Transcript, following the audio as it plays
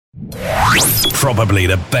Probably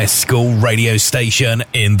the best school radio station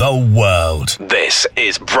in the world. This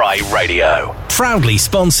is Bry Radio. Proudly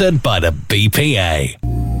sponsored by the BPA.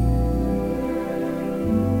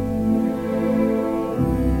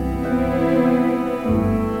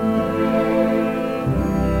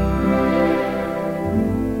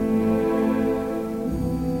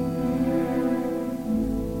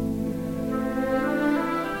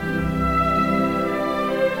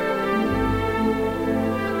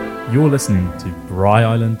 You're listening to Bry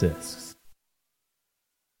Island Discs.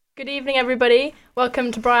 Good evening, everybody.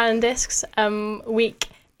 Welcome to Bry Island Discs, week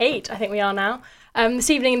 8, I think we are now. This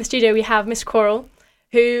evening in the studio we have Ms Quarrell,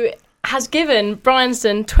 who has given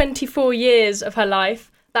Bryanston 24 years of her life.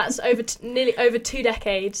 That's nearly over 2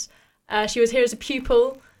 decades. She was here as a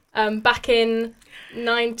pupil back in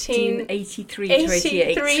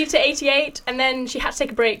 1983 to 88, and then she had to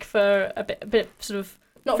take a break for a bit sort of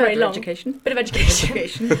not Further very long. Education. Bit of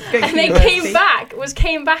education. Going and then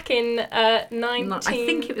came back in 19... I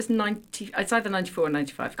think it was 90... It's either 94 or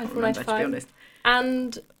 95, I can't remember, to be honest.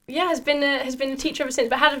 And, yeah, has been a teacher ever since,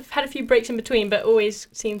 but had a few breaks in between, but always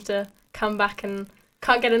seems to come back and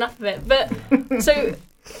can't get enough of it. But, so,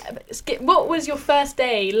 what was your first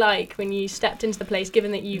day like when you stepped into the place,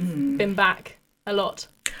 given that you've been back a lot?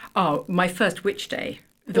 Oh, my first which day?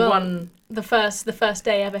 The first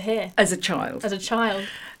day ever here. As a child.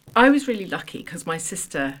 I was really lucky because my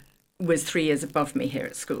sister was 3 years above me here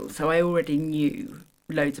at school, so I already knew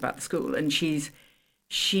loads about the school. And she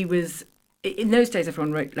was, in those days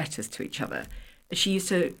everyone wrote letters to each other. She used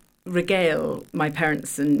to regale my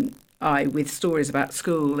parents and I with stories about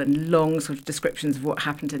school and long sort of descriptions of what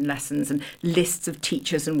happened in lessons and lists of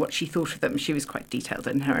teachers and what she thought of them. She was quite detailed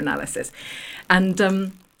in her analysis.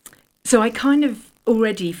 And so I kind of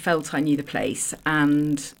already felt I knew the place,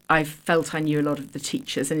 and I felt I knew a lot of the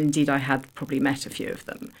teachers, and indeed I had probably met a few of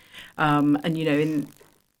them. And, you know,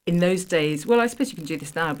 in those days, well, I suppose you can do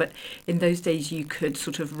this now, but in those days you could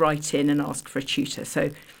sort of write in and ask for a tutor.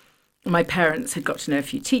 So my parents had got to know a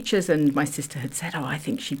few teachers, and my sister had said, oh, I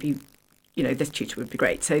think she'd be, you know, this tutor would be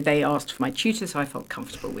great. So they asked for my tutor, so I felt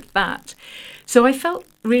comfortable with that. So I felt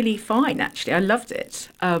really fine, actually. I loved it.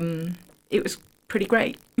 It was pretty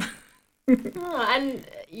great. Oh, and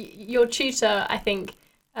your tutor, I think,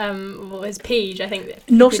 was Peage, I think.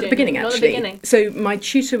 Not at the beginning, actually. Not at the beginning. So my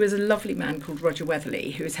tutor was a lovely man called Roger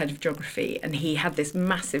Weatherly, who was head of geography, and he had this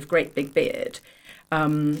massive, great big beard.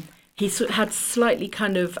 He sort of had slightly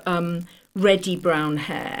kind of reddy brown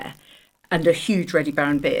hair and a huge reddy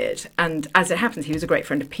brown beard. And as it happens, he was a great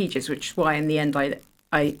friend of Peage's, which is why in the end I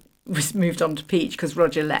was moved on to Peage because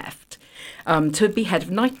Roger left to be head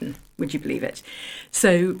of Knighton, would you believe it?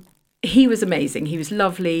 So he was amazing. He was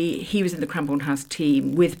lovely. He was in the Cranbourne House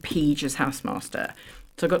team with Peage as housemaster.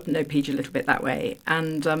 So I got to know Peage a little bit that way.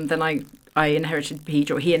 And then I inherited Peage,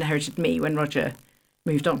 or he inherited me when Roger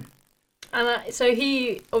moved on. And so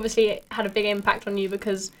he obviously had a big impact on you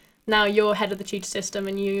because now you're head of the tutor system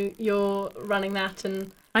and you're running that.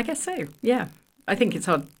 And I guess so, yeah. I think it's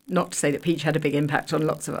hard not to say that Peage had a big impact on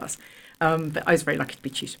lots of us. But I was very lucky to be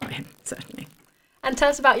tutored by him, certainly. And tell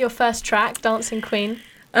us about your first track, Dancing Queen.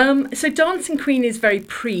 So Dancing Queen is very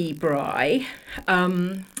pre-Bry,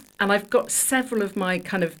 and I've got several of my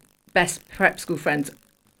kind of best prep school friends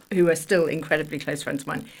who are still incredibly close friends of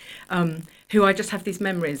mine, who I just have these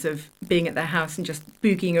memories of being at their house and just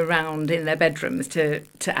boogieing around in their bedrooms to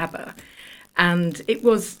ABBA. And it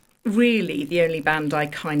was really the only band I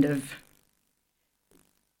kind of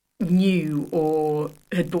knew or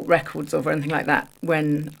had bought records of or anything like that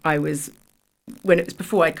when it was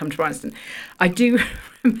before I'd come to Bryanston. I do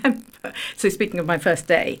remember, so speaking of my first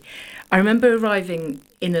day, I remember arriving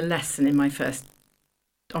in a lesson on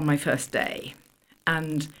my first day,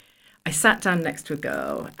 and I sat down next to a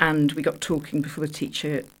girl and we got talking before the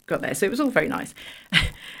teacher got there. So it was all very nice.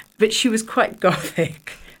 But she was quite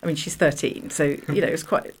gothic. I mean, she's 13, so, you know, it was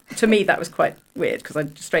quite, to me, that was quite weird because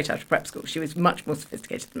I'm straight out of prep school. She was much more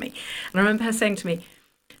sophisticated than me. And I remember her saying to me,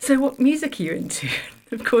 so what music are you into?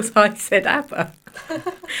 Of course, I said ABBA.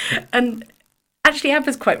 And actually,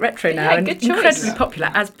 ABBA's quite retro now and incredibly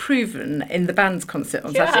popular, as proven in the band's concert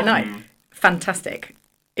on Saturday night. But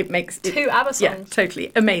it makes... 2 ABBA songs. Yeah,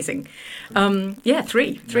 totally. Amazing.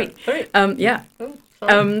 Three. Yeah.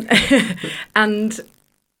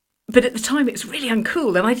 But at the time, it was really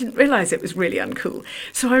uncool, and I didn't realise it was really uncool.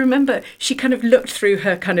 So I remember she kind of looked through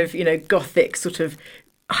her kind of, you know, gothic sort of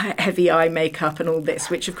heavy eye makeup and all this,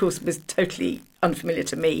 which, of course, was totally unfamiliar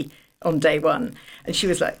to me on day one. And she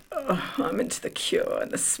was like, oh, I'm into the Cure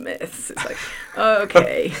and the Smiths. It's like, oh,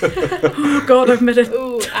 okay. Oh, God, I've better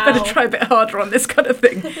try a bit harder on this kind of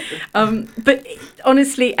thing. But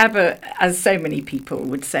honestly, ABBA, as so many people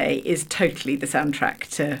would say, is totally the soundtrack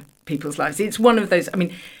to people's lives. It's one of those, I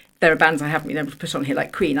mean, there are bands I haven't been able to put on here,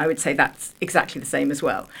 like Queen. I would say that's exactly the same as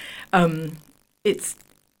well.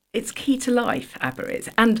 It's key to life, ABBA is.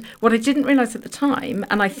 And what I didn't realise at the time,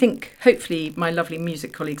 and I think hopefully my lovely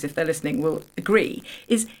music colleagues, if they're listening, will agree,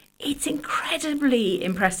 is it's incredibly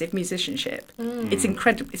impressive musicianship. It's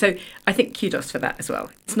incredibly... So I think kudos for that as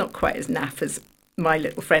well. It's not quite as naff as my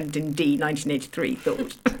little friend in D, 1983,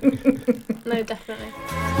 thought. No, definitely.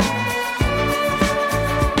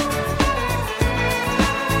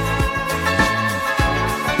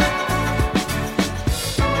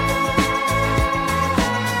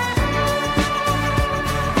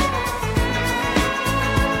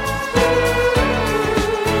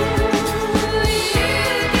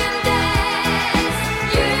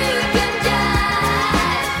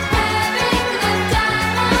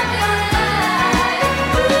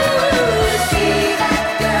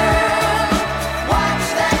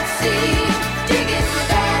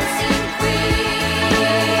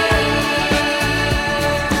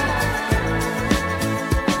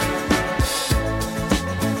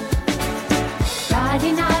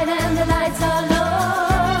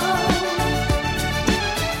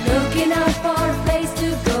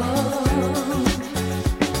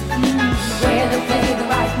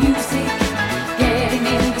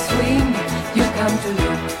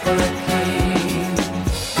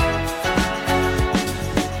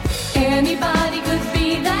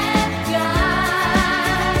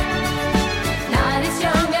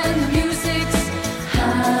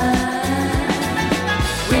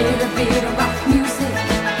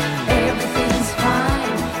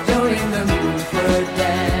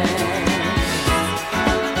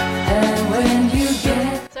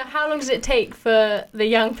 It take for the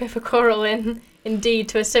young Pippa Quarrell in Indeed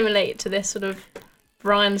to assimilate to this sort of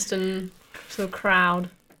Bryanston sort of crowd?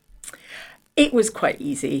 It was quite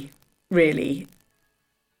easy, really.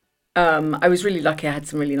 I was really lucky. I had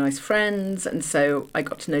some really nice friends, and so I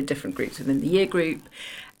got to know different groups within the year group,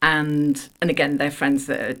 and again, they're friends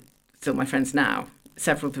that are still my friends now.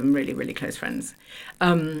 Several of them really, really close friends,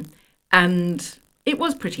 and it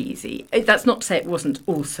was pretty easy. That's not to say it wasn't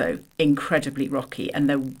also incredibly rocky, and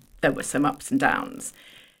there were some ups and downs.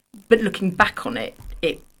 But looking back on it,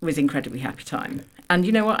 it was incredibly happy time. And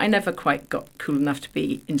you know what? I never quite got cool enough to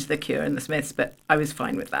be into the Cure and the Smiths, but I was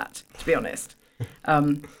fine with that, to be honest.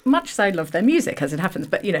 Much as I love their music, as it happens,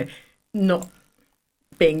 but, you know, not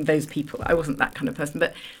being those people. I wasn't that kind of person.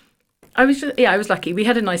 But I was lucky. We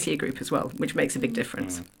had a nice year group as well, which makes a big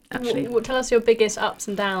difference, actually. Tell us your biggest ups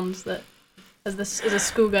and downs that as a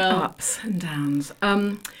schoolgirl. Ups and downs.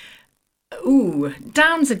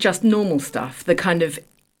 Downs are just normal stuff, the kind of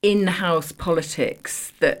in-house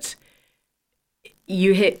politics that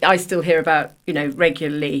I still hear about, you know,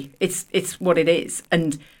 regularly. It's what it is.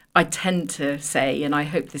 And I tend to say, and I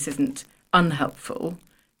hope this isn't unhelpful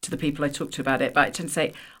to the people I talk to about it, but I tend to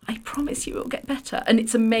say, I promise you it will get better. And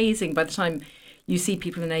it's amazing by the time you see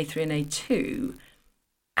people in A3 and A2,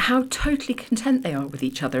 how totally content they are with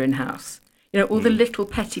each other in-house. You know, all the little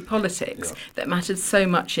petty politics that mattered so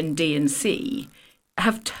much in D and C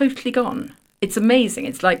have totally gone. It's amazing.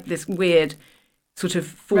 It's like this weird sort of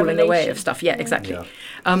falling away of stuff. Yeah, exactly.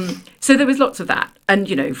 Yeah. So there was lots of that. And,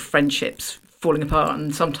 you know, friendships falling apart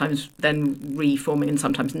and sometimes then reforming and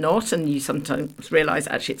sometimes not. And you sometimes realise,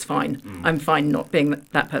 actually, it's fine. I'm fine not being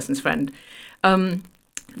that person's friend.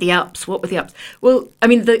 The ups, what were the ups? Well, I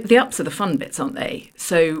mean, the ups are the fun bits, aren't they?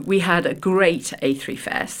 So we had a great A3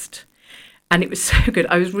 Fest. And it was so good.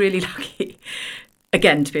 I was really lucky,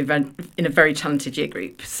 again, to be in a very talented year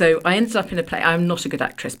group. So I ended up in a play. I'm not a good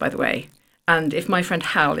actress, by the way. And if my friend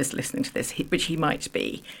Hal is listening to this, which he might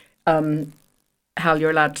be, Hal, you're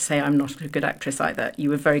allowed to say I'm not a good actress either. You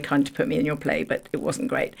were very kind to put me in your play, but it wasn't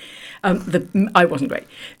great. I wasn't great.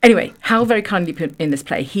 Anyway, Hal very kindly put me in this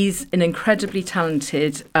play. He's an incredibly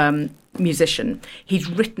talented musician. He's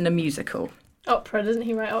written a musical. Opera, doesn't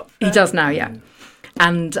he write opera? He does now, yeah.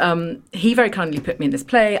 And he very kindly put me in this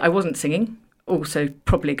play. I wasn't singing, also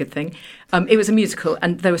probably a good thing. It was a musical,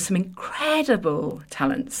 and there were some incredible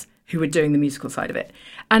talents who were doing the musical side of it.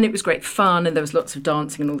 And it was great fun, and there was lots of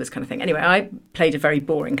dancing and all this kind of thing. Anyway, I played a very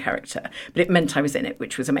boring character, but it meant I was in it,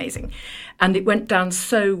 which was amazing. And it went down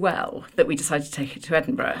so well that we decided to take it to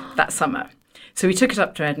Edinburgh that summer. So we took it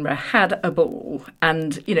up to Edinburgh, had a ball,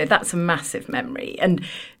 and, you know, that's a massive memory. And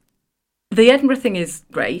the Edinburgh thing is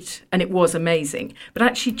great, and it was amazing, but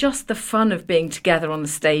actually just the fun of being together on the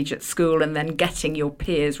stage at school and then getting your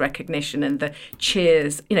peers' recognition and the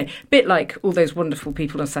cheers, a bit like all those wonderful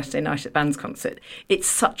people on Saturday night at band's concert. It's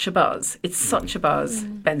such a buzz. It's such a buzz.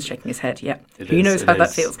 Ben's shaking his head, yeah. Who knows how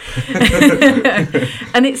that feels?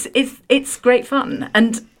 And it's great fun.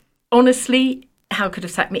 And honestly, Hal could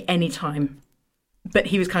have sacked me any time. But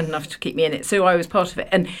he was kind enough to keep me in it. So I was part of it.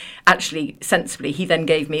 And actually, sensibly, he then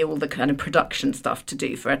gave me all the kind of production stuff to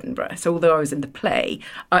do for Edinburgh. So although I was in the play,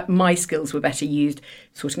 my skills were better used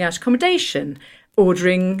sorting out accommodation,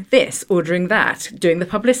 ordering this, ordering that, doing the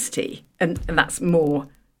publicity. And that's more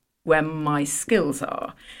where my skills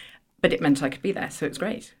are. But it meant I could be there. So it was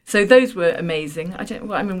great. So those were amazing.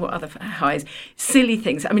 What other highs? Silly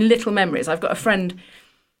things. Little memories. I've got a friend,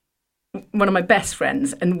 one of my best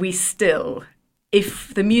friends, and we still...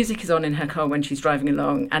 If the music is on in her car when she's driving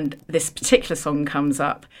along and this particular song comes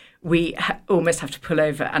up, we almost have to pull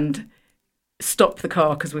over and stop the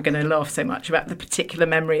car because we're going to laugh so much about the particular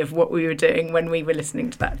memory of what we were doing when we were listening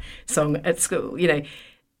to that song at school.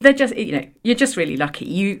 They're just, you're just really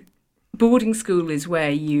lucky. Boarding school is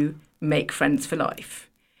where you make friends for life.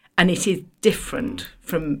 And it is different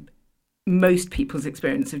from most people's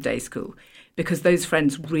experience of day school, because those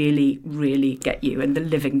friends really, really get you, and the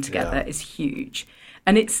living together is huge.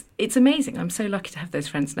 And it's amazing. I'm so lucky to have those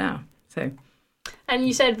friends now. So. And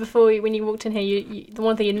you said before, when you walked in here, you the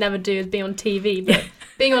one thing you'd never do is be on TV. But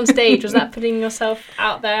being on stage, was that putting yourself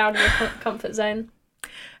out there, out of your comfort zone?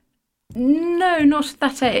 No, not at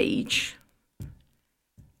that age.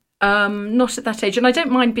 Not at that age. And I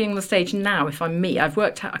don't mind being on the stage now if I'm me. I've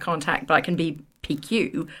worked out I can't act, but I can be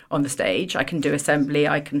PQ on the stage. I can do assembly.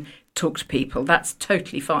 I can talk to people. That's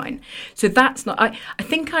totally fine. So that's not... I'm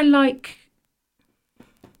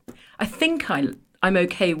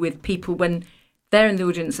okay with people when they're in the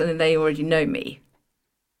audience and they already know me.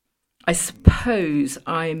 I suppose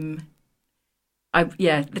the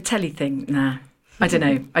telly thing, nah. I don't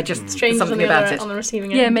know. I just... something about it. On the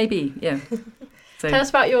receiving end. Yeah, maybe, yeah. So. Tell us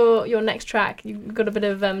about your next track. You've got a bit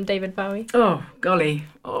of David Bowie. Oh, golly.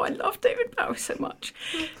 Oh, I love David Bowie so much.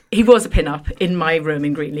 He was a pin-up in my room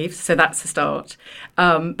in Greenleaf, so that's the start.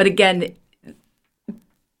 But again,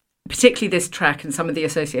 particularly this track and some of the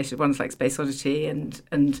associated ones like Space Oddity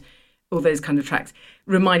and all those kind of tracks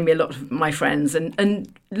remind me a lot of my friends.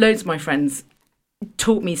 And loads of my friends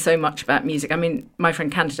taught me so much about music. My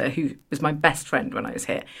friend Candida, who was my best friend when I was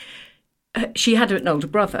here, she had an older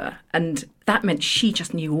brother, and that meant she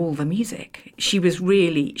just knew all the music. She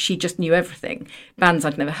just knew everything. Bands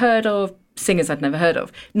I'd never heard of, singers I'd never heard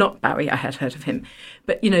of. Not Bowie, I had heard of him.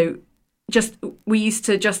 But, we used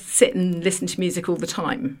to just sit and listen to music all the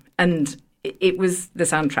time. And it was the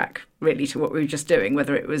soundtrack, really, to what we were just doing,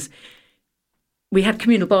 whether it was... We had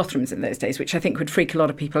communal bathrooms in those days, which I think would freak a lot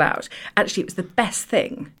of people out. Actually, it was the best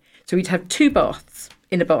thing. So we'd have 2 baths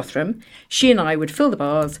in a bathroom. She and I would fill the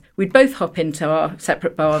baths. We'd both hop into our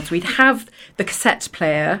separate baths. We'd have the cassette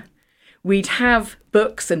player. We'd have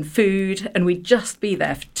books and food, and we'd just be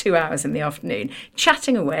there for 2 hours in the afternoon,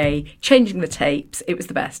 chatting away, changing the tapes. It was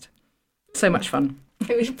the best. So much fun.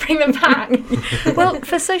 We should bring them back. Well,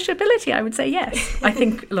 for sociability, I would say yes. I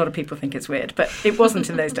think a lot of people think it's weird, but it wasn't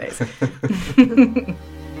in those days.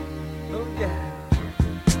 Oh, yeah.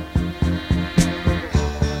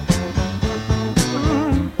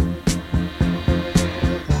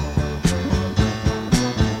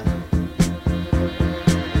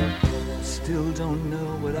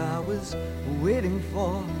 Waiting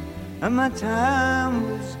for, and my time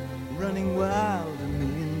was running wild, a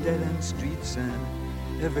million dead-end streets,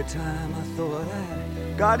 and every time I thought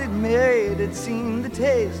I got it made, it seemed the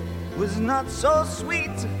taste was not so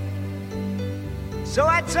sweet. So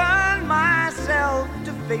I turned myself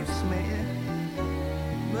to face me,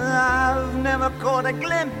 but I've never caught a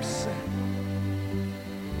glimpse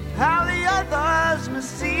how the others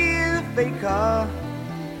must see the faker.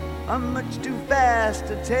 I'm much too fast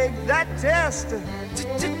to take that test.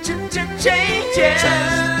 Changes.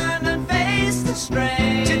 Turn and face the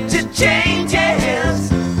strain.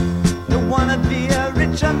 Changes. Don't wanna be a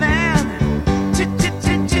richer man.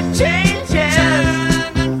 Changes.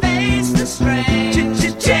 Turn and face the strain.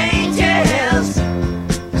 Changes.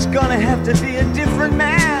 It's gonna have to be a different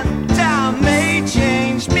man. Time may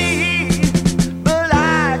change me, but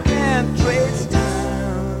I can't trace time.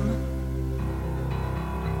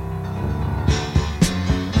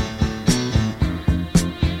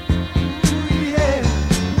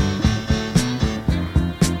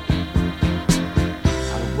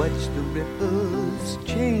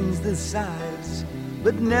 Sides,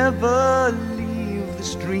 but never leave the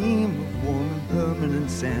stream of warm and permanent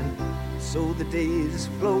sand. So the days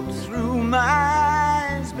float through my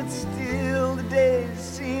eyes, but still the days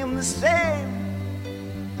seem the same.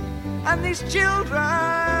 And these children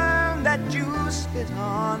that you spit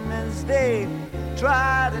on as they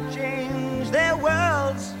try to change their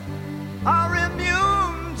worlds are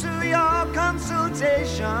immune to your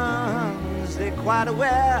consultations. They're quite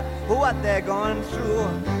aware of what they're going through.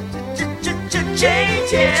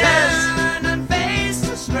 Changes and face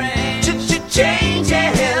the strange.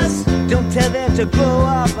 Changes. Don't tell them to grow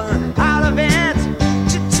up out of it.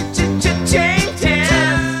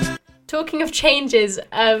 Changes. Talking of changes,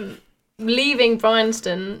 leaving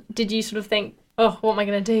Bryanston, did you sort of think, oh, what am I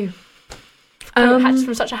going to do?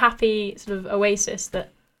 From such a happy sort of oasis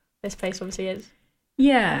that this place obviously is.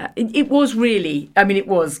 Yeah, it was really, I mean, it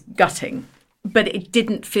was gutting, but it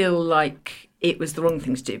didn't feel like it was the wrong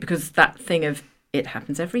thing to do, because that thing of it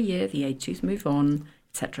happens every year, the age twos move on,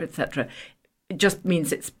 etc., it just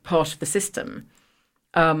means it's part of the system.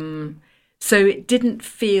 So it didn't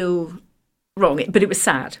feel wrong, but it was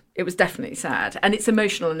sad. It was definitely sad. And it's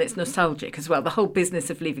emotional and it's nostalgic as well. The whole business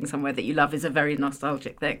of leaving somewhere that you love is a very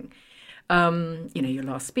nostalgic thing. Your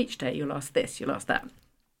last speech day, your last this, your last that.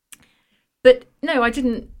 But no, I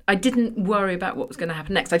didn't worry about what was going to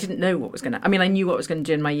happen next. I didn't know what was going to... I mean, I knew what I was going to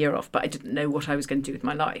do in my year off, but I didn't know what I was going to do with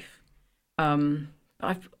my life.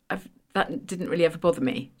 That didn't really ever bother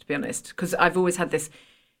me, to be honest, because I've always had this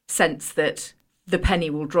sense that the penny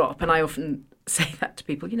will drop. And I often say that to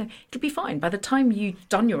people, it'll be fine. By the time you've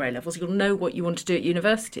done your A-levels, you'll know what you want to do at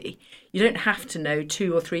university. You don't have to know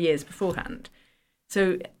 2 or 3 years beforehand.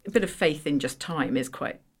 So a bit of faith in just time is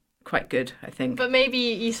quite good, I think. But maybe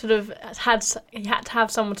you sort of had to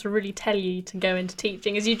have someone to really tell you to go into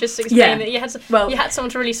teaching, as you just explained that you had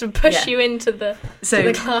someone to really sort of push you into the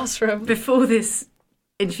classroom. Before this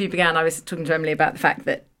interview began, I was talking to Emily about the fact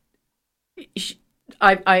that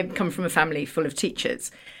I come from a family full of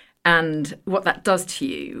teachers, and what that does to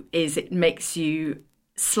you is it makes you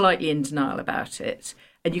slightly in denial about it,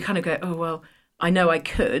 and you kind of go, oh, well, I know I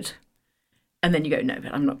could, and then you go, no,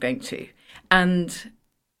 but I'm not going to. And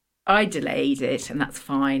I delayed it, and that's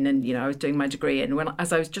fine. And, I was doing my degree. And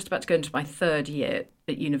as I was just about to go into my 3rd year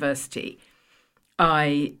at university,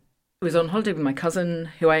 I was on holiday with my cousin,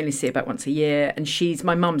 who I only see about once a year. And she's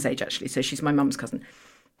my mum's age, actually. So she's my mum's cousin.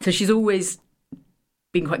 So she's always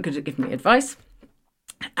been quite good at giving me advice.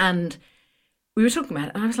 And we were talking about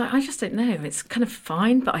it. And I was like, I just don't know. It's kind of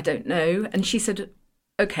fine, but I don't know. And she said,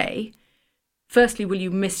 OK, firstly, will you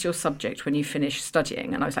miss your subject when you finish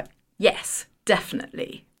studying? And I was like, yes,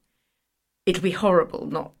 definitely. It'll be horrible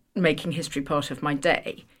not making history part of my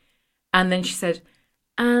day. And then she said,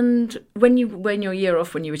 and when your year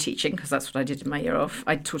off, when you were teaching, because that's what I did in my year off,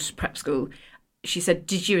 I taught at prep school, she said,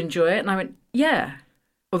 did you enjoy it? And I went, yeah.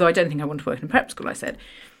 Although I don't think I want to work in prep school, I said.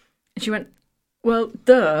 And she went, well,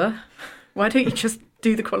 duh. Why don't you just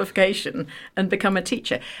do the qualification and become a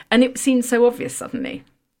teacher? And it seemed so obvious suddenly,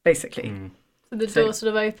 basically. Mm. So the door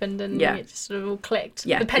sort of opened and it just sort of all clicked.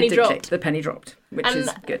 Yeah, the penny dropped. Click. The penny dropped, which is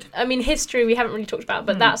good. I mean, history we haven't really talked about,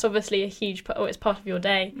 but that's obviously a huge part. It's part of your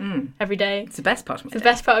day every day. It's the best part of my day. It's the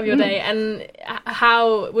best part of your day. And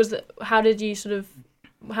how did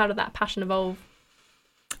that passion evolve?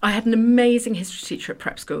 I had an amazing history teacher at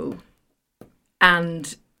prep school,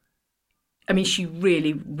 and I mean, she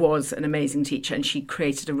really was an amazing teacher, and she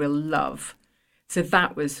created a real love. So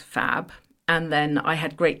that was fab. And then I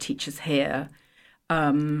had great teachers here.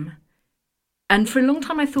 And for a long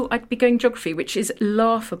time I thought I'd be going geography, which is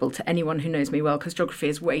laughable to anyone who knows me well, because geography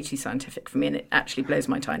is way too scientific for me, and it actually blows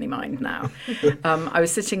my tiny mind now. I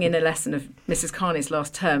was sitting in a lesson of Mrs Carney's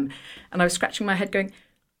last term, and I was scratching my head going,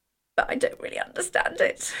 but I don't really understand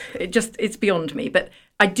it. It's beyond me. But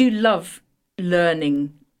I do love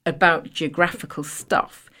learning about geographical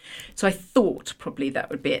stuff. So I thought probably that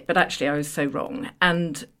would be it, but actually I was so wrong.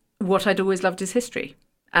 And what I'd always loved is history.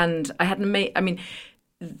 And I had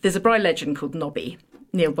there's a Bry legend called Nobby,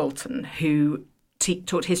 Neil Bolton, who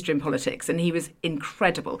taught history and politics, and he was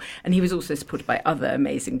incredible. And he was also supported by other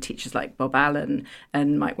amazing teachers like Bob Allen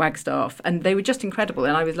and Mike Wagstaff, and they were just incredible.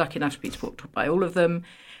 And I was lucky enough to be taught by all of them.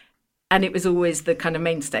 And it was always the kind of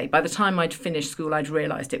mainstay. By the time I'd finished school, I'd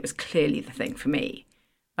realised it was clearly the thing for me.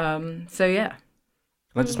 So, yeah.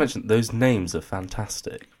 Can I just mention, those names are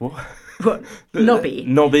fantastic. What? Nobby?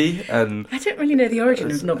 Nobby and... I don't really know the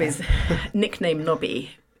origin of Nobby's nickname,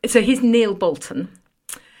 Nobby. So he's Neil Bolton,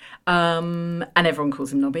 and everyone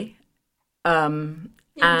calls him Nobby.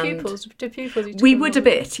 Pupils? Do pupils? We would a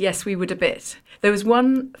bit, yes, we would a bit. There was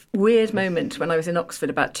one weird moment when I was in Oxford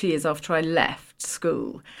about 2 years after I left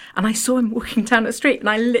school, and I saw him walking down the street, and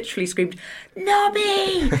I literally screamed,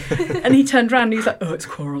 Nobby! And he turned around and he was like, oh, it's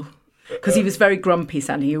Quarrell. because he was very grumpy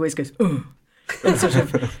sounding. He always goes, "Ugh," and sort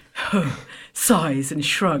of sighs and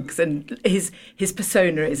shrugs, and his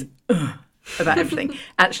persona is about everything.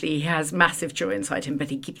 Actually, he has massive joy inside him, but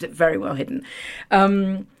he keeps it very well hidden.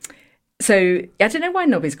 So I don't know why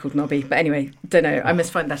Nobby's called Nobby, but anyway, don't know. I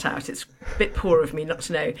must find that out. It's a bit poor of me not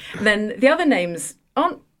to know. And then the other names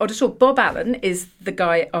aren't odd at all. Bob Allen is the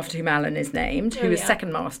guy after whom Alan is named, who is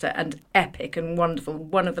second master and epic and wonderful,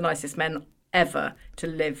 one of the nicest men ever to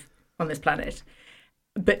live on this planet,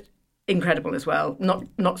 but incredible as well.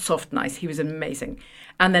 Not soft nice. He was amazing.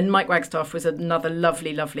 And then Mike Wagstaff was another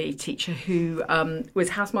lovely, lovely teacher who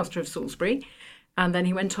was housemaster of Salisbury, and then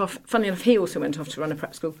he went off. Funnily enough, he also went off to run a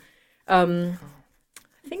prep school. I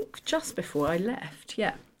think just before I left.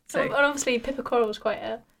 Yeah. So and obviously Pippa Quarrell was quite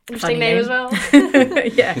a interesting name as well.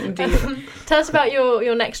 Yeah, indeed. Tell us about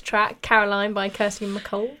your next track, Caroline by Kirsty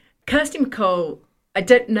MacColl. Kirsty MacColl, I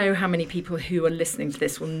don't know how many people who are listening to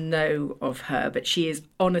this will know of her, but she is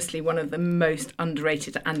honestly one of the most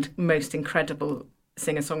underrated and most incredible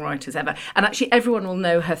singer-songwriters ever. And actually everyone will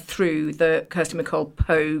know her through the Kirsty MacColl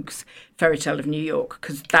Pogues Fairy Tale of New York,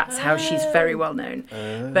 because that's how she's very well known.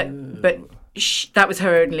 But that was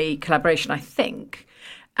her only collaboration, I think.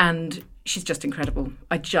 And she's just incredible.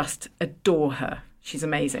 I just adore her. She's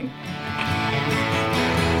amazing.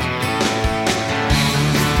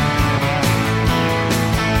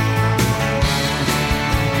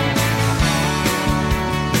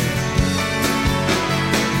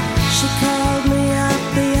 She called me up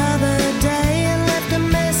the other day and left a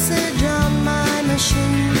message on my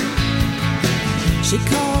machine. She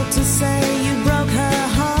called to say you broke her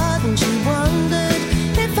heart and she wondered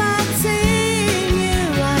if I'd seen you.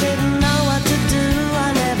 I didn't know what to do,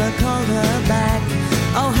 I never called her back.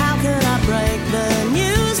 Oh, how could I break the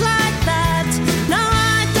news like that? No,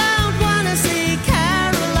 I don't want to see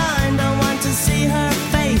Caroline, don't want to see her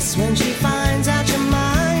face when she finds out you're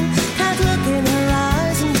mine. Can't look in her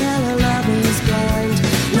eyes and tell her love is blind.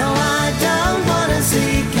 No, I don't want to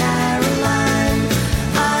see Caroline,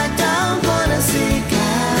 I don't want to see Caroline.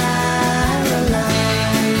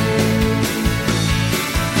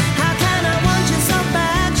 How can I want you so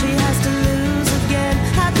bad she has to lose again?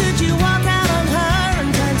 How could you walk out on her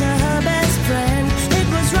and turn to her best friend? It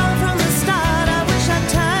was wrong from the start, I wish I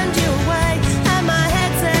turned you away. And my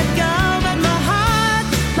head said go, but my heart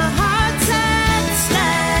said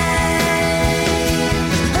stay.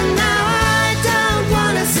 And now I don't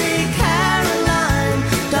want to see Caroline,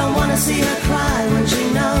 don't want to see her cry when she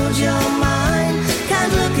knows you're mine.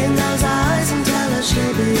 Can't look in those eyes and tell her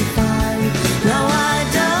she'll be fine. No, I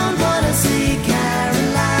don't want to see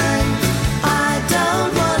Caroline, I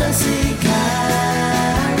don't want to see Caroline.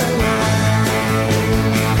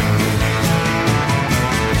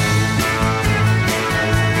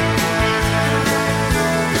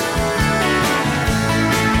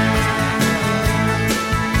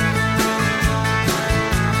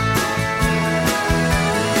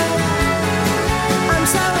 I'm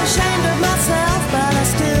so ashamed of myself, but I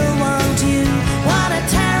still want you. What a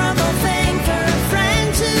terrible thing for a friend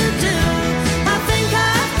to do. I think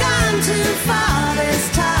I've gone too far this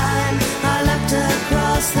time. I looked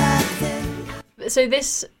across that thing. So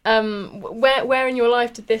this, where in your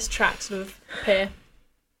life did this track sort of appear?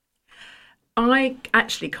 I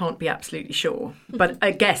actually can't be absolutely sure, but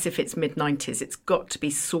I guess if it's mid-90s, it's got to be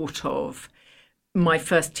sort of my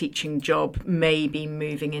first teaching job, maybe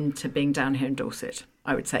moving into being down here in Dorset,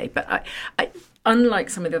 I would say. But I unlike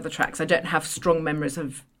some of the other tracks, I don't have strong memories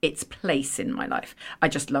of its place in my life. I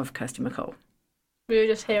just love Kirsty MacColl. We were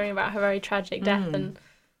just hearing about her very tragic death, and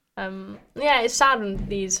it's sad when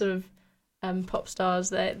these sort of pop stars,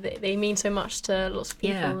 they mean so much to lots of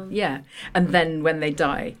people. Yeah. And then when they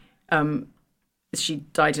die, she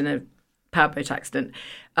died in a powerboat accident.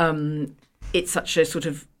 It's such a sort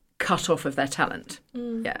of cut off of their talent.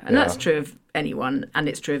 That's true of anyone, and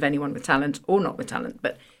it's true of anyone with talent or not with talent.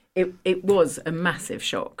 But it was a massive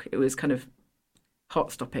shock. It was kind of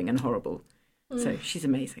heart-stopping and horrible. So she's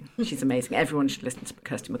amazing. She's amazing. Everyone should listen to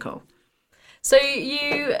Kirsty MacColl. So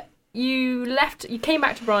you left, you came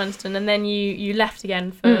back to Bryanston, and then you left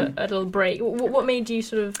again for a little break. What made you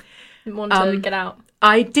sort of want to get out?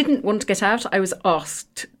 I didn't want to get out. I was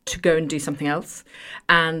asked to go and do something else,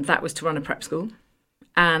 and that was to run a prep school.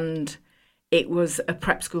 And it was a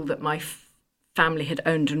prep school that my family had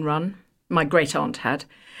owned and run. My great aunt had.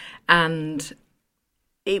 And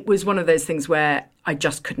it was one of those things where I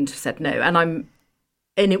just couldn't have said no. And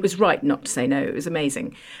it was right not to say no. It was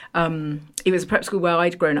amazing. It was a prep school where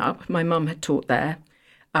I'd grown up. My mum had taught there.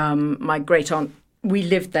 My great aunt, we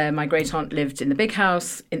lived there. My great aunt lived in the big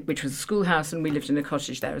house, which was a schoolhouse, and we lived in a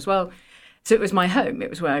cottage there as well. So it was my home. It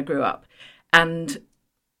was where I grew up. And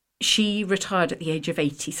she retired at the age of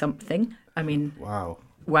 80-something. I mean,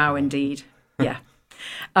 wow, indeed. Yeah.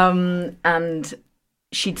 And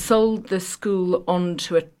she'd sold the school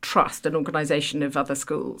onto a trust, an organisation of other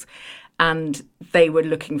schools, and they were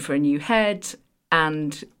looking for a new head.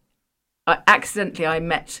 And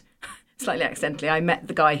slightly accidentally, I met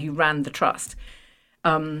the guy who ran the trust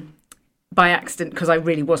by accident, because I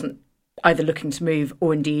really wasn't either looking to move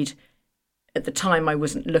or indeed at the time I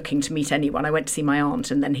wasn't looking to meet anyone. I went to see my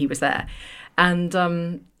aunt and then he was there.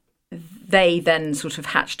 And they then sort of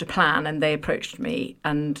hatched a plan and they approached me,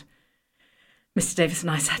 and Mr. Davis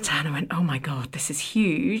and I sat down and went, oh my God, this is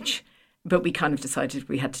huge. But we kind of decided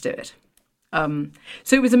we had to do it.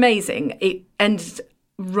 So it was amazing. It ended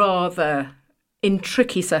rather in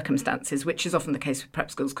tricky circumstances, which is often the case with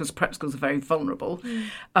prep schools, because prep schools are very vulnerable.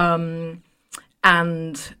 And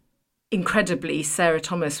incredibly, Sarah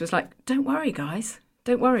Thomas was like, don't worry, guys.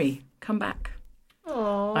 Don't worry. Come back.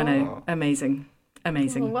 Aww. I know. Amazing.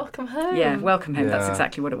 Oh, welcome home. Yeah, welcome home. Yeah. That's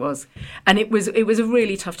exactly what it was. And it was a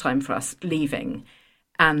really tough time for us leaving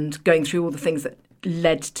and going through all the things that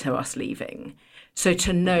led to us leaving. So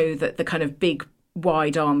to know that the kind of big,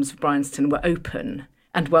 wide arms of Bryanston were open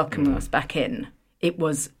and welcoming us back in, it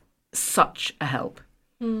was such a help.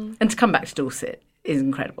 And to come back to Dorset is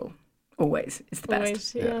incredible. Always. It's the best.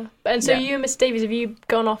 Always, yeah. And so you and Miss Davies, have you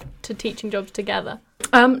gone off to teaching jobs together?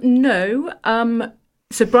 No.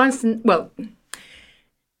 So Bryanston, well,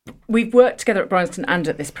 we've worked together at Bryanston and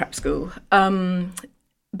at this prep school.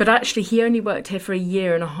 But actually, he only worked here for a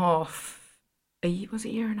year and a half. Was it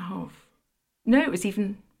a year and a half? No, it was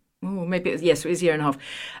even... Oh, maybe it was... Yes, it was a year and a half.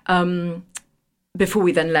 Before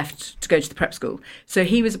we then left to go to the prep school. So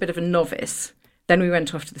he was a bit of a novice. Then we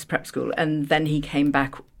went off to this prep school and then he came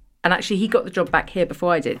back. And actually, he got the job back here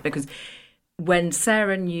before I did, because when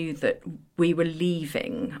Sarah knew that we were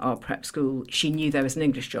leaving our prep school, she knew there was an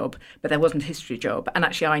English job, but there wasn't a history job. And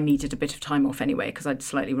actually, I needed a bit of time off anyway, because I'd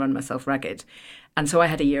slightly run myself ragged. And so I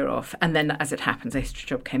had a year off. And then, as it happens, a history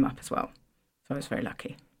job came up as well. So I was very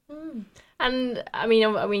lucky. And I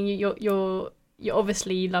mean, you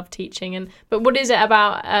obviously love teaching, but what is it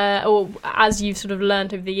about, or as you've sort of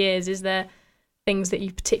learned over the years, is there things that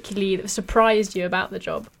you particularly that surprised you about the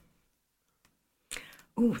job?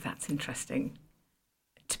 Oh, that's interesting.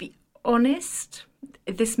 To be honest,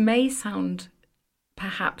 this may sound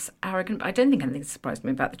perhaps arrogant, but I don't think anything surprised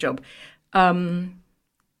me about the job. So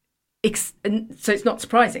it's not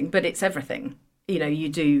surprising, but it's everything. You know, you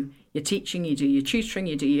do your teaching, you do your tutoring,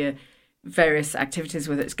 you do your various activities,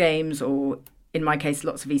 whether it's games or, in my case,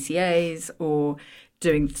 lots of ECAs, or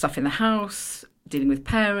doing stuff in the house, dealing with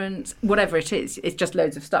parents, whatever it is. It's just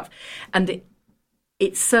loads of stuff. And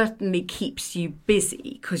it certainly keeps you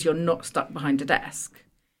busy because you're not stuck behind a desk.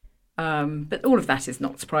 But all of that is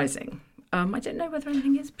not surprising. I don't know whether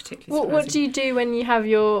anything is particularly surprising. What do you do when you have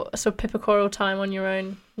your sort of Pippa Quarrel time on your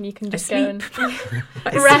own and you can just go and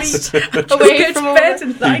rest away from all bed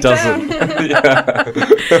and lie down?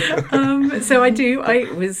 Yeah. So I do.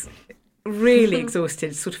 I was really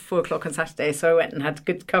exhausted, sort of 4:00 on Saturday, so I went and had a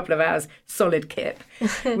good couple of hours solid kip,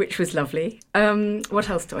 which was lovely. What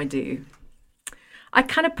else do I do? I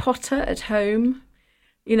kind of potter at home.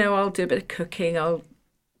 You know, I'll do a bit of cooking. I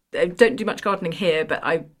don't do much gardening here, but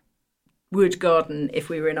I would garden if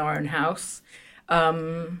we were in our own house.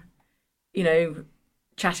 You know,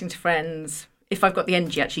 chatting to friends. If I've got the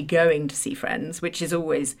energy, actually going to see friends, which is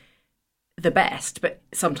always the best, but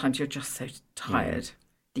sometimes you're just so tired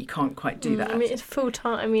that you can't quite do that. I mean, it's full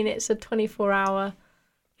time. I mean, it's a 24-hour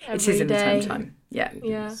every It is in day. the term time. Yeah.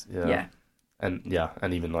 Yeah.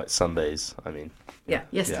 And even like Sundays, I mean. Yeah,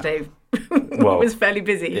 yesterday well, was fairly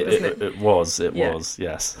busy, wasn't it? It was,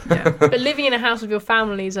 yes. Yeah. But living in a house with your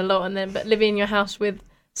family is a lot, but living in your house with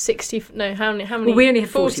 60, no, how many? Well, we only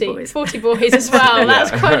have 40 boys. 40 boys as well.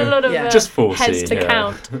 That's quite a lot of just 40, heads to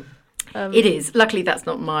count. It is. Luckily, that's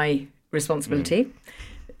not my responsibility.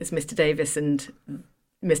 It's Mr. Davis and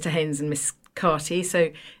Mr. Haynes and Miss Carty.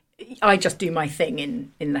 So I just do my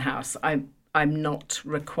thing in the house. I'm not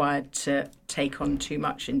required to take on too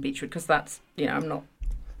much in Beechwood because that's, I'm not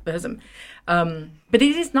the husband. But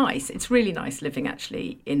it is nice. It's really nice living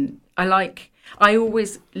actually I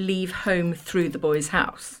always leave home through the boys'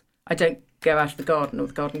 house. I don't go out of the garden or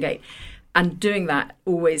the garden gate. And doing that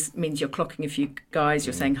always means you're clocking a few guys,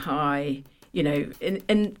 you're saying hi,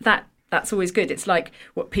 and that's always good. It's like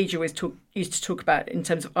what PJ always used to talk about in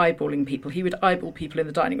terms of eyeballing people. He would eyeball people in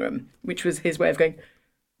the dining room, which was his way of going,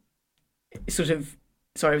 sort of,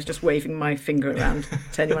 sorry, I was just waving my finger around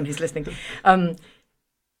to anyone who's listening,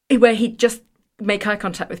 where he'd just make eye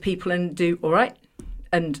contact with people and do all right.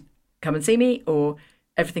 And come and see me, or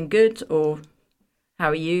everything good, or how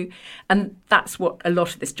are you? And that's what a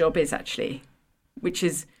lot of this job is actually, which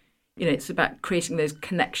is, it's about creating those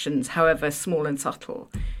connections, however small and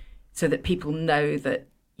subtle, so that people know that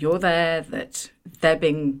you're there, that they're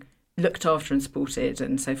being looked after and supported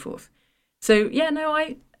and so forth. So,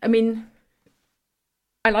 I mean,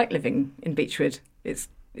 I like living in Beechwood. It's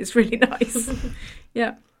really nice.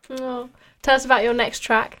 Yeah. Oh. Tell us about your next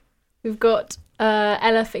track. We've got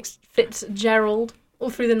Ella Fitzgerald, All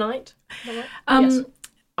Through the Night. Yes.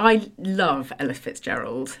 I love Ella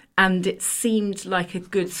Fitzgerald, and it seemed like a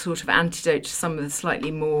good sort of antidote to some of the slightly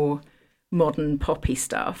more modern poppy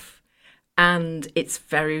stuff. And it's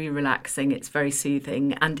very relaxing, it's very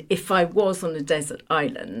soothing. And if I was on a desert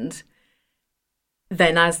island,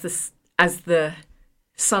 then as the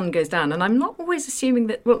sun goes down, and I'm not always assuming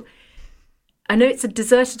that, well, I know it's a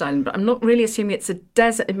deserted island, but I'm not really assuming it's a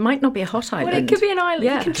desert. It might not be a hot island. Well, it could be an island.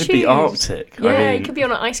 Yeah. You can It could choose. be Arctic. Yeah, I mean, it could be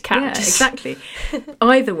on an ice cap. Yeah, exactly.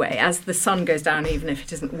 Either way, as the sun goes down, even if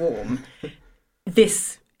it isn't warm,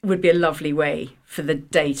 this would be a lovely way for the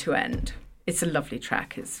day to end. It's a lovely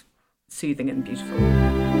track. It's soothing and beautiful.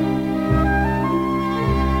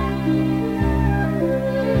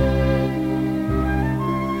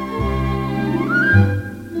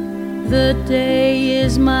 The day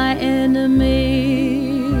is my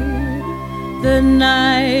enemy, the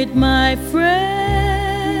night my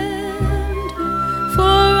friend, for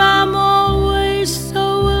I'm always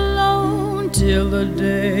so alone till the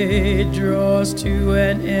day draws to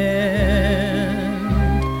an end.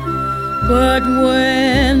 But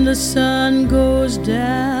when the sun goes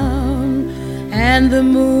down and the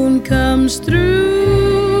moon comes through,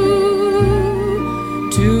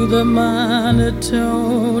 to the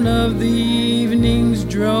monotone of the evening's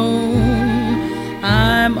drone,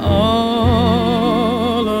 I'm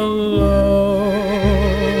all alone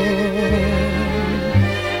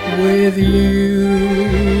with you.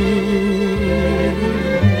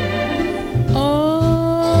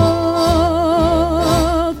 All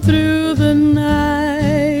through the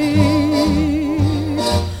night,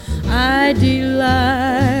 I delight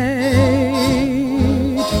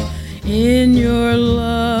in your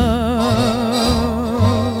love.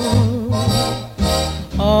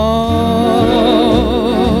 All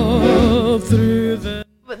through the...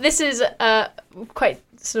 But this is quite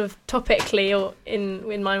sort of topically, or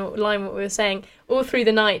in my line what we were saying, All Through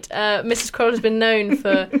the Night. Mrs Quarrell has been known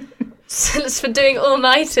for doing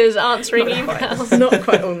all-nighters, answering emails. Not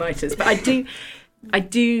quite all-nighters, but I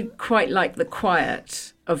do quite like the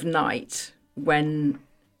quiet of night when,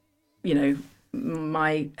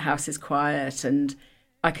 my house is quiet and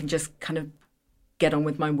I can just kind of get on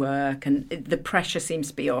with my work, and the pressure seems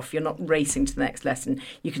to be off. You're not racing to the next lesson.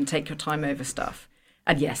 You can take your time over stuff.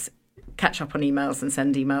 And yes, catch up on emails and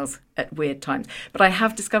send emails at weird times. But I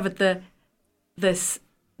have discovered this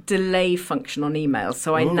delay function on emails.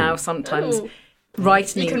 So I now sometimes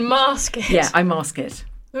write an You email. can mask it. Yeah, I mask it,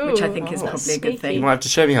 which I Ooh, think is that's probably a good sneaky. thing. You might have to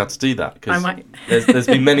show me how to do that, I because might. there's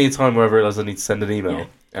been many a time where I realise I need to send an email, Yeah.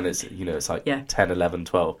 and it's like Yeah. 10, 11,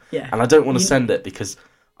 12. Yeah. And I don't want to send it because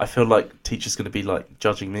I feel like teacher's going to be like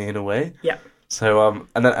judging me in a way. Yeah. So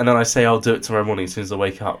and then I say I'll do it tomorrow morning as soon as I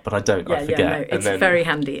wake up, but I don't. I forget. No, it's very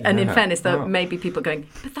handy. And in Yeah. fairness, there Wow. may be people going,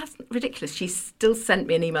 but that's ridiculous. She still sent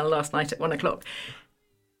me an email last night at 1:00.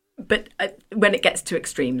 But when it gets to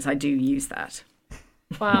extremes, I do use that.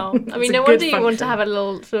 Wow. I It's mean, a no good wonder you want to function. have a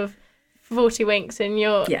little sort of 40 winks in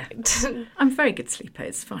your... Yeah. I'm a very good sleeper.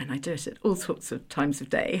 It's fine. I do it at all sorts of times of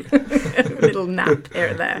day. A little nap here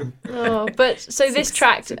and there. Oh, but so this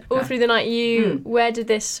track, super All fan. Through the Night, where did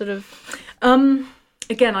this sort of...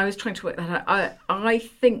 Again, I was trying to work that out. I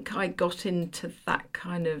think I got into that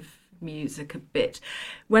kind of music a bit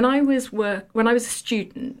when I was a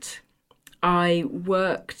student. I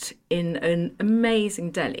worked in an amazing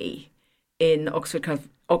deli in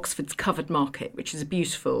Oxford's Covered Market, which is a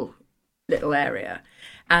beautiful little area,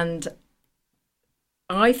 and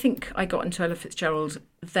I think I got into Ella Fitzgerald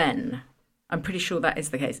then. I'm pretty sure that is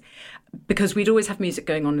the case, because we'd always have music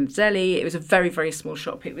going on in the deli. It was a very, very small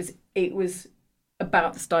shop. It was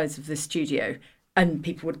about the size of the studio, and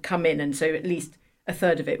people would come in, and so at least a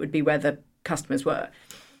third of it would be where the customers were.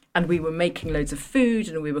 And we were making loads of food,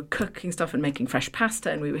 and we were cooking stuff and making fresh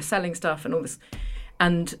pasta, and we were selling stuff and all this.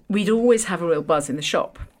 And we'd always have a real buzz in the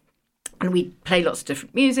shop. And we'd play lots of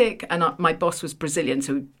different music, and my boss was Brazilian,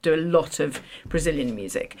 so we'd do a lot of Brazilian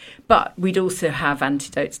music. But we'd also have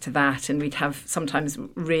antidotes to that, and we'd have sometimes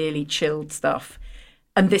really chilled stuff.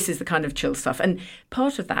 And this is the kind of chill stuff. And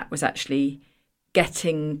part of that was actually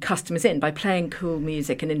getting customers in by playing cool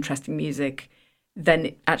music and interesting music. Then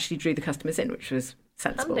it actually drew the customers in, which was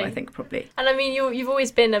sensible, Handy. I think, probably. And I mean, you've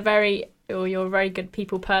always been you're a very good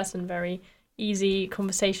people person, very easy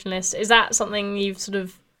conversationalist. Is that something you've sort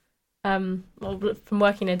of, from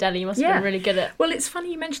working in a deli, you must have been really good at? Well, it's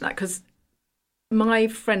funny you mention that because my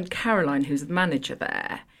friend Caroline, who's the manager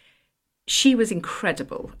there, she was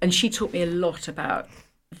incredible. And she taught me a lot about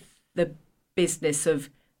the business of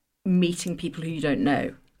meeting people who you don't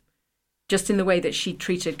know. Just in the way that she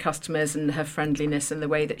treated customers and her friendliness and the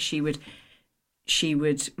way that she would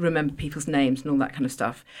remember people's names and all that kind of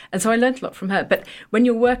stuff. And so I learned a lot from her. But when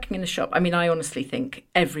you're working in a shop, I mean, I honestly think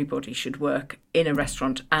everybody should work in a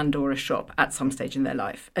restaurant and or a shop at some stage in their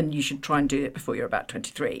life. And you should try and do it before you're about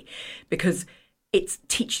 23, because it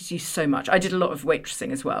teaches you so much. I did a lot of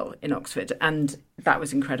waitressing as well in Oxford, and that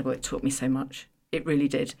was incredible. It taught me so much. It really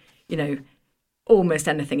did. You know, almost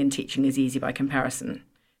anything in teaching is easy by comparison,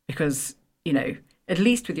 because, you know, at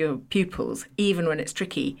least with your pupils, even when it's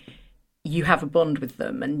tricky, you have a bond with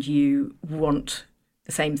them and you want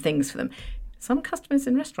the same things for them. Some customers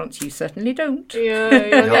in restaurants, you certainly don't. You're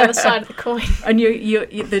on the other side of the coin. And you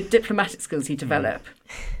the diplomatic skills you develop,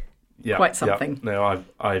 quite something. Yeah. No,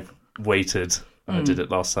 I've waited. I did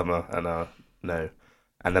it last summer, and no.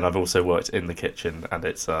 And then I've also worked in the kitchen, and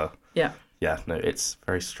it's it's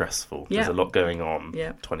very stressful. Yeah. There's a lot going on.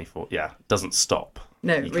 Yeah. 24. Yeah, it doesn't stop.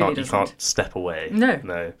 No, you it really doesn't. You can't step away.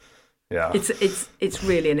 No. Yeah. It's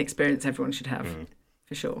really an experience everyone should have,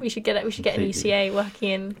 for sure. We should get an UCA working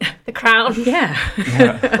in the Crown. Yeah.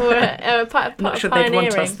 Or a not sure they'd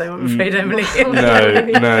want us though, I'm afraid, Emily.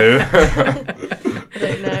 No. I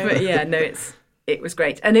don't know. But yeah, no, it was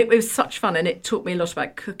great. And it was such fun, and it taught me a lot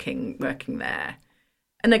about cooking working there.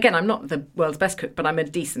 And again, I'm not the world's best cook, but I'm a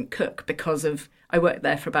decent cook because I worked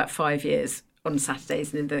there for about 5 years on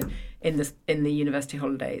Saturdays and in the university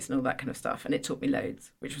holidays and all that kind of stuff. And it taught me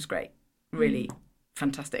loads, which was great. Really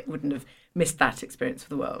fantastic. Wouldn't have missed that experience for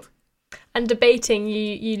the world. And debating,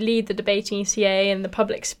 you lead the debating UCA and the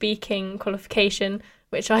public speaking qualification,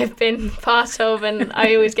 which I've been part of, and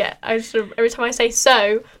I sort of, every time I say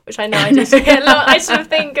so, which I know I do say a lot, I sort of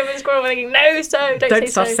think of Ms Quarrell thinking, no, so, don't say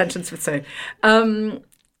start so. a sentence with so.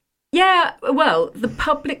 The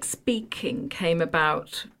public speaking came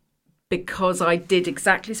about because I did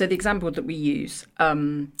exactly, so the exam board that we use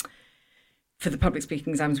for the public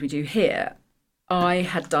speaking exams we do here, I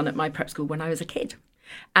had done at my prep school when I was a kid.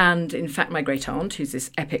 And in fact, my great aunt, who's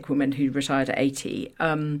this epic woman who retired at 80,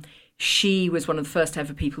 she was one of the first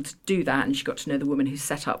ever people to do that, and she got to know the woman who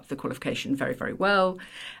set up the qualification very, very well.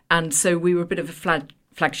 And so we were a bit of a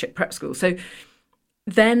flagship prep school. So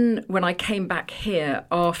then when I came back here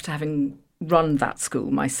after having run that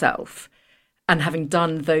school myself and having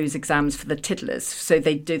done those exams for the tiddlers, so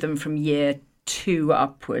they do them from year 2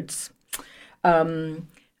 upwards,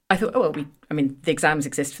 I thought, the exams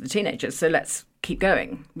exist for the teenagers, so let's keep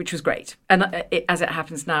going, which was great. And as it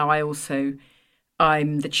happens now,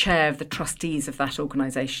 I'm the chair of the trustees of that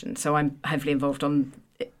organisation, so I'm heavily involved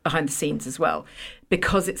behind the scenes as well.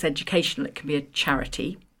 Because it's educational, it can be a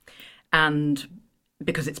charity, and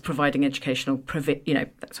because it's providing educational,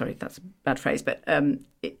 sorry, that's a bad phrase, but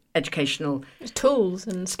educational tools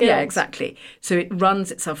and skills. Yeah, exactly. So it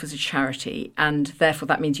runs itself as a charity, and therefore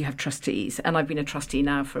that means you have trustees. And I've been a trustee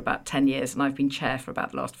now for about 10 years, and I've been chair for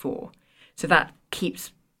about the last 4. So that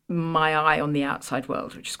keeps my eye on the outside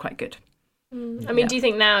world, which is quite good. I mean, do you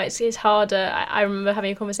think now it's harder? I remember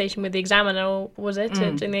having a conversation with the examiner, or was it,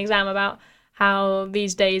 in the exam, about how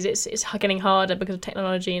these days it's getting harder because of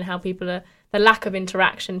technology and how the lack of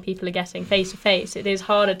interaction people are getting face to face. It is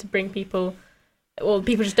harder to bring people, or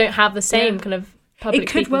people just don't have the same kind of public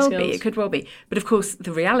speaking skills. It could well be. But of course,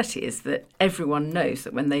 the reality is that everyone knows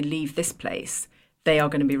that when they leave this place, they are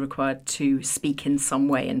going to be required to speak in some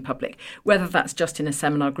way in public, whether that's just in a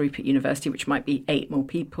seminar group at university, which might be 8 more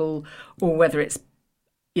people, or whether it's,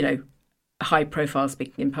 high profile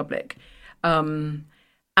speaking in public.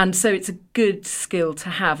 And so it's a good skill to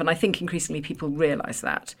have. And I think increasingly people realise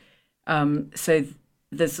that. So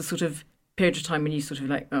there's a sort of period of time when you sort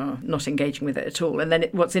of not engaging with it at all. And then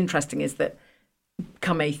what's interesting is that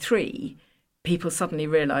come A3, people suddenly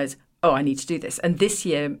realise, I need to do this. And this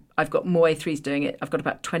year, I've got more A3s doing it. I've got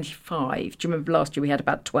about 25. Do you remember last year we had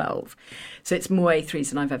about 12? So it's more A3s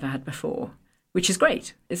than I've ever had before, which is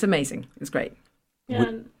great. It's amazing. It's great.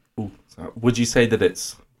 Yeah. Would you say that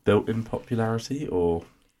it's built in popularity, or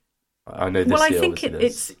I know this year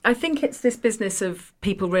I think it's this business of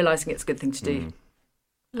people realising it's a good thing to do.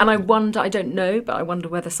 And I don't know, but I wonder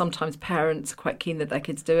whether sometimes parents are quite keen that their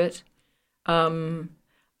kids do it.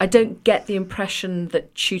 I don't get the impression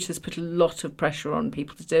that tutors put a lot of pressure on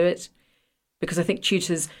people to do it, because I think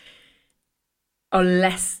tutors are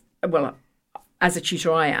less, as a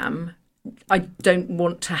tutor I am, I don't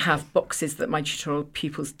want to have boxes that my tutorial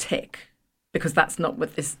pupils tick, because that's not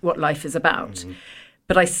what life is about. Mm-hmm.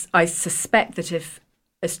 But I suspect that if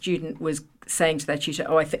a student was saying to their tutor,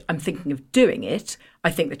 I'm thinking of doing it,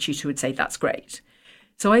 I think the tutor would say, that's great.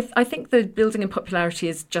 So I think the building in popularity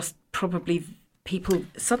is just probably people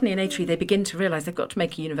suddenly in A3, they begin to realise they've got to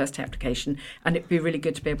make a university application, and it'd be really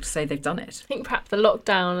good to be able to say they've done it. I think perhaps the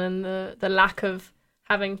lockdown and the lack of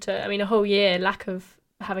having to, a whole year, lack of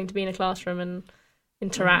having to be in a classroom and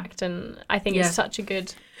interact, and I think it's such a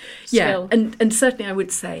good skill. Yeah, and certainly I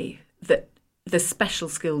would say that the special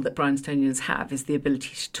skill that Bryanstonians have is the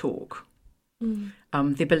ability to talk.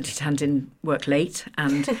 The ability to hand in work late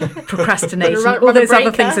and procrastinate and all those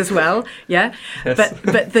other things as well. Yeah, yes.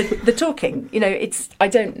 But the talking, I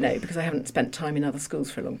don't know because I haven't spent time in other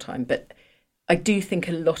schools for a long time, but I do think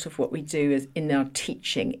a lot of what we do in our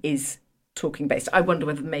teaching is talking based. I wonder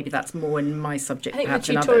whether maybe that's more in my subject. I think perhaps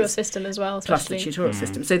the tutorial system as well, especially. Plus the tutorial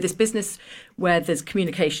system. So this business where there's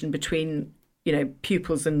communication between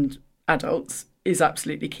pupils and adults is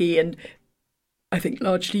absolutely key, and I think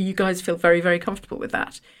largely you guys feel very, very comfortable with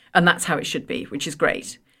that. And that's how it should be, which is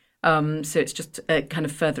great. So it's just a kind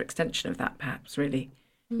of further extension of that, perhaps, really.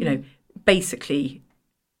 Basically,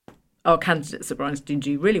 our candidates at Bryanstone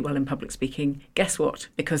do really well in public speaking. Guess what?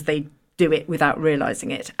 Because they do it without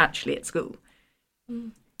realising it, actually, at school.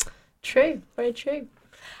 True, very true.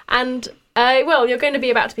 And, you're going to be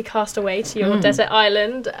about to be cast away to your desert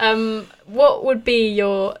island. What would be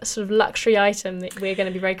your sort of luxury item that we're going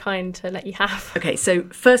to be very kind to let you have? Okay, so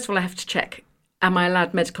first of all, I have to check, am I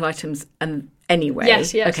allowed medical items anyway?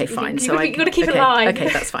 Yes. Okay, fine. You've got to keep it alive. Okay,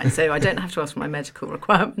 that's fine. So I don't have to ask for my medical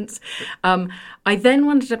requirements. I then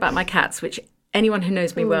wondered about my cats, which anyone who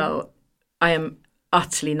knows me well, I am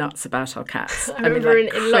utterly nuts about our cats. I remember in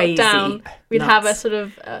lockdown we'd have a sort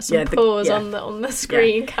of some paws on the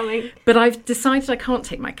screen coming. But I've decided I can't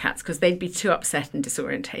take my cats because they'd be too upset and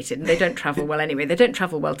disorientated, and they don't travel well anyway. They don't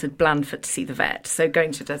travel well to Blandford to see the vet, so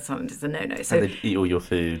going to Desert Island is a no-no. So and they'd eat all your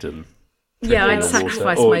food and... Yeah, I'd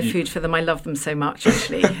sacrifice my food for them. I love them so much,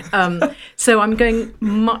 actually. So I'm going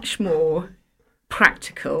much more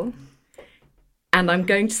practical, and I'm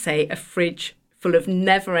going to say a fridge full of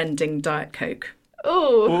never-ending Diet Coke.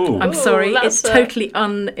 Ooh. I'm sorry, it's totally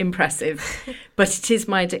unimpressive, but it is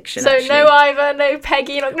my addiction. So actually. No Ivor, no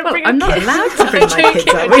Peggy, you're not going to bring I'm not allowed to bring my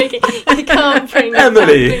kids, are we? You can't bring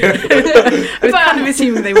Emily. I was kind of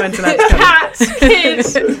assuming they weren't allowed to come. Cats,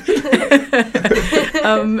 kids.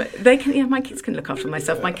 They can. Yeah, my kids can look after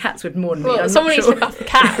myself. My cats would mourn me. Well, someone needs to look after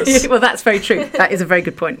cats. Well, that's very true. That is a very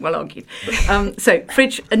good point. Well argued. So,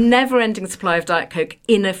 fridge, a never-ending supply of Diet Coke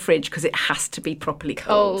in a fridge because it has to be properly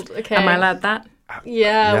cold. Okay. Am I allowed that?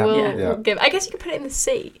 Yeah, we'll give. I guess you could put it in the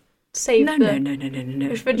sea. Save no.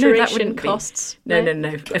 refrigeration costs. No.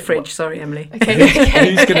 A fridge. Sorry, Emily. Okay.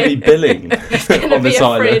 Who's going to be billing on this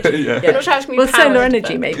island? I'm not sure how it's going to be powered, solar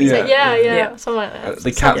energy, maybe. Yeah, something like that.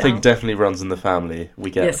 The cat thing definitely runs in the family.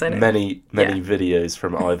 We get many videos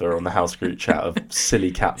from Ivor on the house group chat of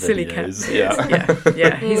silly cat videos.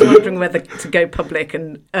 Yeah. He's wondering whether to go public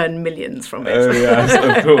and earn millions from it. Oh yes,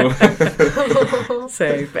 of course.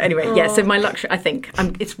 But anyway, so my luxury, I think,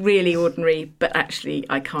 it's really ordinary, but actually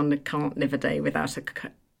I can't live a day without a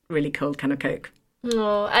really cold can of Coke.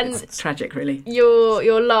 Oh, and it's tragic, really.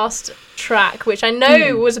 Your last track, which I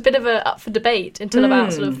know was a bit of up for debate until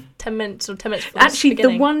about sort of 10 minutes before Actually,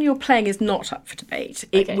 the one you're playing is not up for debate.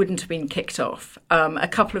 It wouldn't have been kicked off. A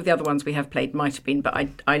couple of the other ones we have played might have been, but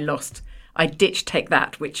I lost. I ditched Take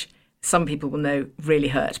That, which some people will know really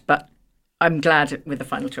hurt, but I'm glad with the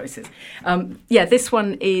final choices. This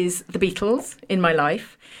one is The Beatles, In My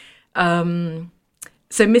Life.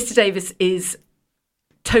 So Mr. Davis is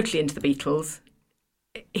totally into the Beatles.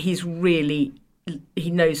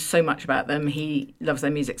 He knows so much about them. He loves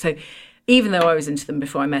their music. So even though I was into them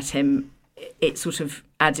before I met him, it sort of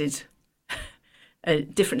added a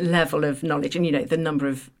different level of knowledge. And, the number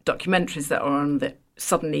of documentaries that are on that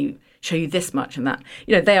suddenly show you this much and that.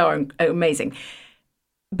 They are amazing.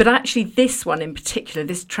 But actually this one in particular,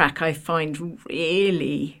 this track, I find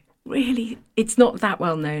really, it's not that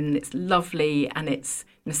well known, and it's lovely, and it's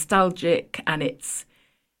nostalgic, and it's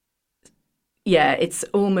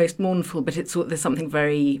almost mournful, but there's something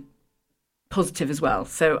very positive as well.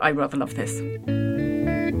 So I rather love this.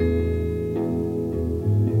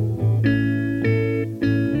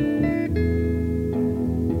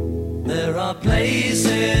 There are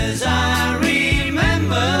places I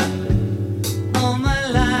remember all my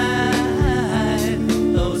life,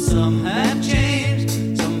 though some have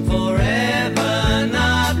changed, some forever,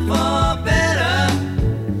 not for better.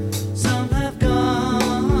 Some have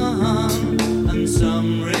gone, and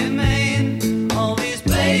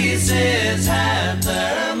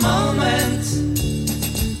nights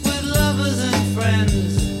with lovers and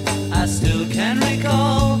friends I still can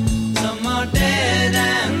recall. Some are dead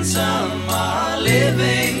and some are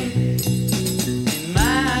living. In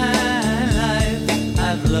my life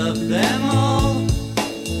I've loved them all.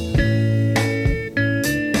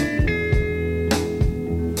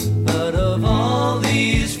 But of all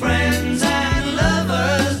these friends and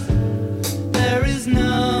lovers, there is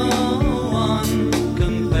no one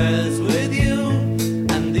compares with you.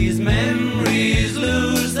 And these memories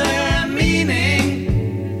lose their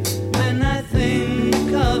meaning when I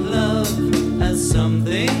think of love as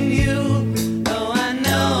something new. Though I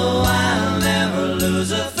know I'll never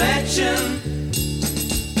lose affection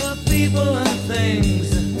for people and things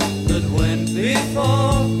that went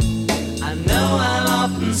before. I know I'll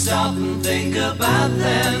often stop and think about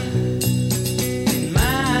them. In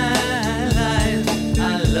my life,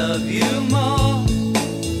 I love you more.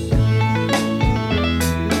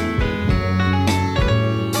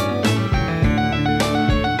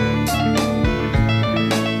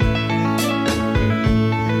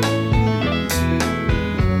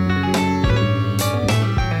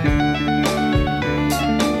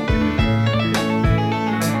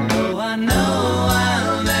 Though I know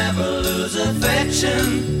I'll never lose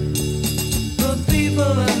affection for people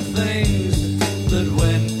and things that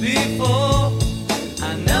went before.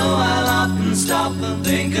 I know I'll often stop and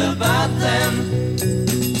think about them.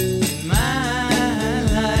 In my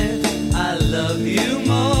life, I love you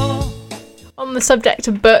more. On the subject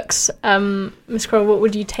of books, Ms Quarrell, what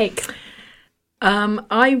would you take?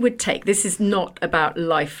 I would take, this is not about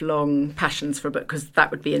lifelong passions for a book, because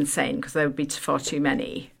that would be insane, because there would be far too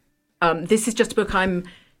many. This is just a book I'm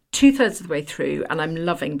 2/3 of the way through and I'm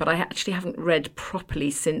loving, but I actually haven't read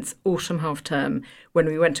properly since autumn half term when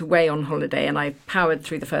we went away on holiday, and I powered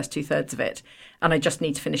through the first 2/3 of it, and I just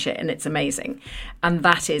need to finish it, and it's amazing. And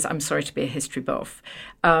that is I'm Sorry to Be a History Buff.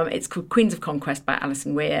 It's called Queens of Conquest by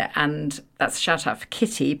Alison Weir, and that's a shout out for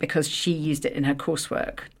Kitty because she used it in her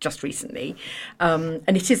coursework just recently.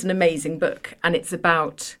 And it is an amazing book, and it's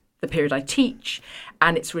about the period I teach,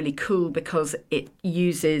 and it's really cool because it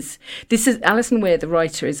uses... This is Alison Weir, the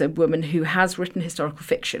writer, is a woman who has written historical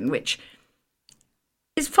fiction, which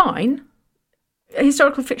is fine.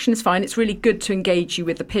 Historical fiction is fine. It's really good to engage you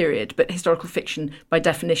with the period, but historical fiction, by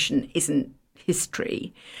definition, isn't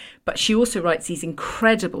history. But she also writes these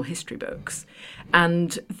incredible history books,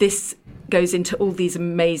 and this goes into all these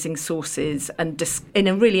amazing sources and in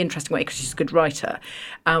a really interesting way, because she's a good writer,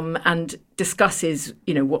 and discusses,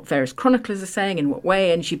 what various chroniclers are saying in what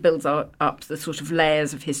way, and she builds up the sort of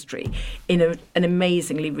layers of history in an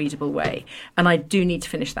amazingly readable way. And I do need to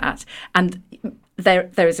finish that. And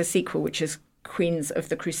there is a sequel, which is Queens of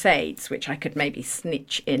the Crusades, which I could maybe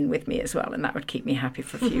snitch in with me as well, and that would keep me happy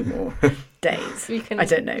for a few more days. I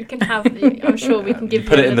don't know. You can have. I'm sure we can give.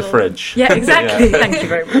 Put you it in the fridge. Yeah, exactly. Yeah. Thank you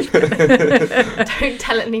very much. Don't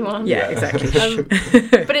tell anyone. Yeah, exactly.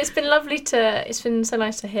 But it's been lovely it's been so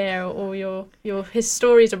nice to hear all his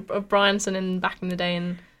stories of Bryanson and back in the day,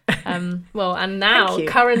 and and now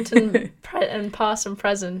current and past and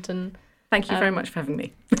present. And thank you very much for having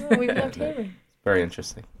me. We've loved hearing. Very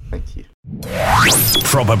interesting. Thank you.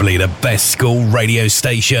 Probably the best school radio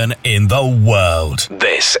station in the world.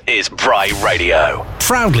 This is Bry Radio.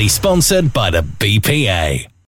 Proudly sponsored by the BPA.